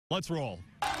Let's roll.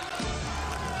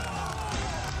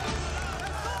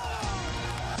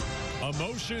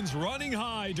 Emotions running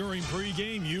high during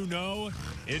pregame, you know.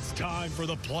 It's time for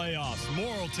the playoffs.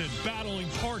 Morrilton battling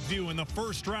Parkview in the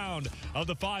first round of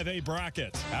the 5A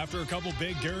bracket. After a couple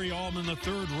big Gary Allman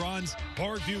III runs,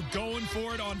 Parkview going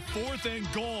for it on 4th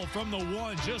and goal from the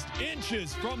 1, just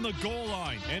inches from the goal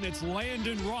line. And it's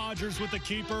Landon Rogers with the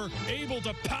keeper, able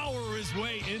to power his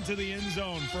way into the end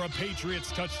zone for a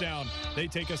Patriots touchdown. They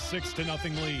take a 6-0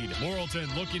 lead.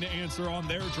 Morrilton looking to answer on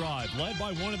their drive, led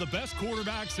by one of the best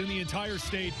quarterbacks in the entire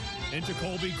state, into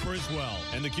Colby Criswell.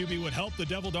 And the QB would help the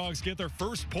Devil Dogs get their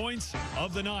first points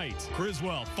of the night.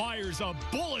 Criswell fires a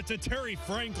bullet to Terry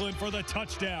Franklin for the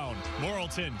touchdown.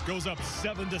 Morrilton goes up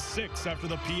 7-6 after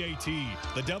the PAT.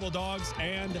 The Devil Dogs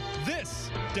and this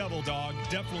Devil Dog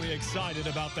definitely excited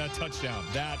about that touchdown.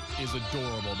 That is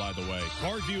adorable, by the way.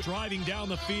 Parkview driving down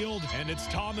the field, and it's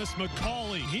Thomas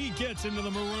McCauley. He gets into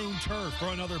the maroon turf for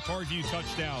another Parkview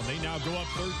touchdown. They now go up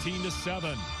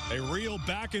 13-7. A real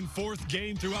back-and-forth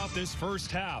game throughout this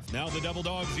first half. Now the Devil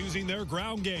Dogs using their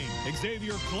ground game.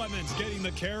 Xavier Clemens getting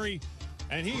the carry,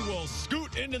 and he will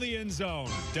scoot into the end zone.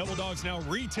 Devil Dogs now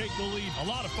retake the lead. A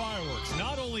lot of fireworks,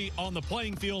 not only on the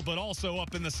playing field, but also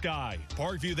up in the sky.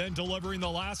 Parkview then delivering the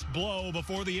last blow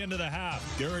before the end of the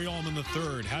half. Gary Allman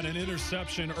III had an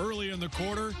interception early in the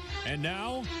quarter, and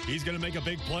now he's going to make a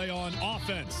big play on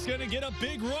offense. Going to get a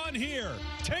big run here.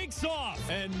 Takes off,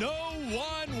 and no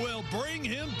one will bring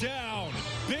him down.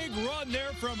 Big run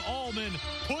there from Allman.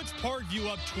 Puts Parkview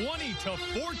up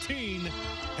 20-14,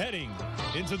 heading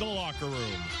into the locker room.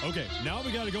 Okay, now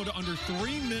we got to go to under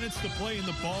 3 minutes to play in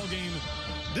the ball game.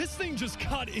 This thing just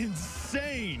got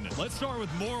insane. Let's start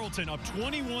with Morrilton up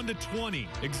 21-20.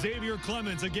 Xavier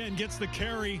Clemens again gets the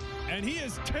carry, and he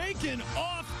is taken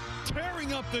off,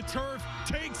 tearing up the turf,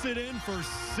 takes it in for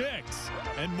 6.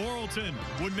 And Morrilton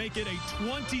would make it a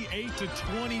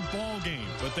 28-20 ball game.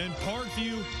 But then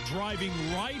Parkview driving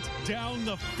right down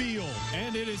the field.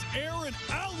 And it is Aaron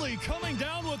Outley coming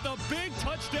down with a big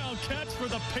touchdown catch for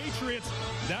the Patriots.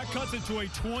 That cuts it to a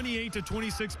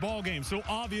 28-26 ball game. So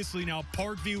obviously now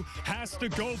Parkview has to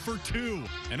go for 2.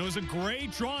 And it was a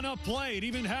great drawn-up play. It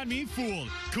even had me fooled.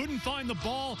 Couldn't find the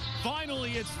ball.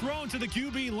 Finally, it's thrown to the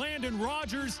QB, Landon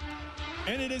Rogers.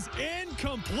 And it is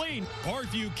incomplete.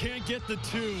 Parkview can't get the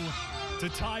 2 to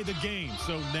tie the game.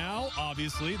 So now,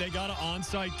 obviously, they got an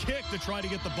onside kick to try to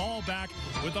get the ball back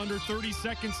with under 30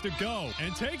 seconds to go.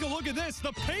 And take a look at this.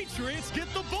 The Patriots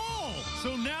get the ball.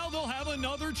 So now they'll have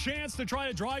another chance to try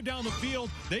to drive down the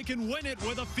field. They can win it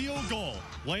with a field goal.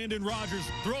 Landon Rogers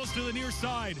throws to the near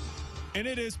side, and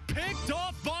it is picked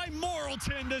off by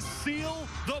Morrilton to seal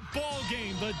the ball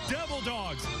game. The Devil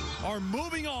Dogs are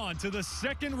moving on to the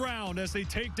second round as they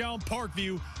take down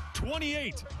Parkview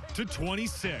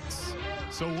 28-26.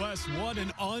 So, Wes, what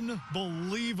an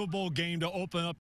unbelievable game to open up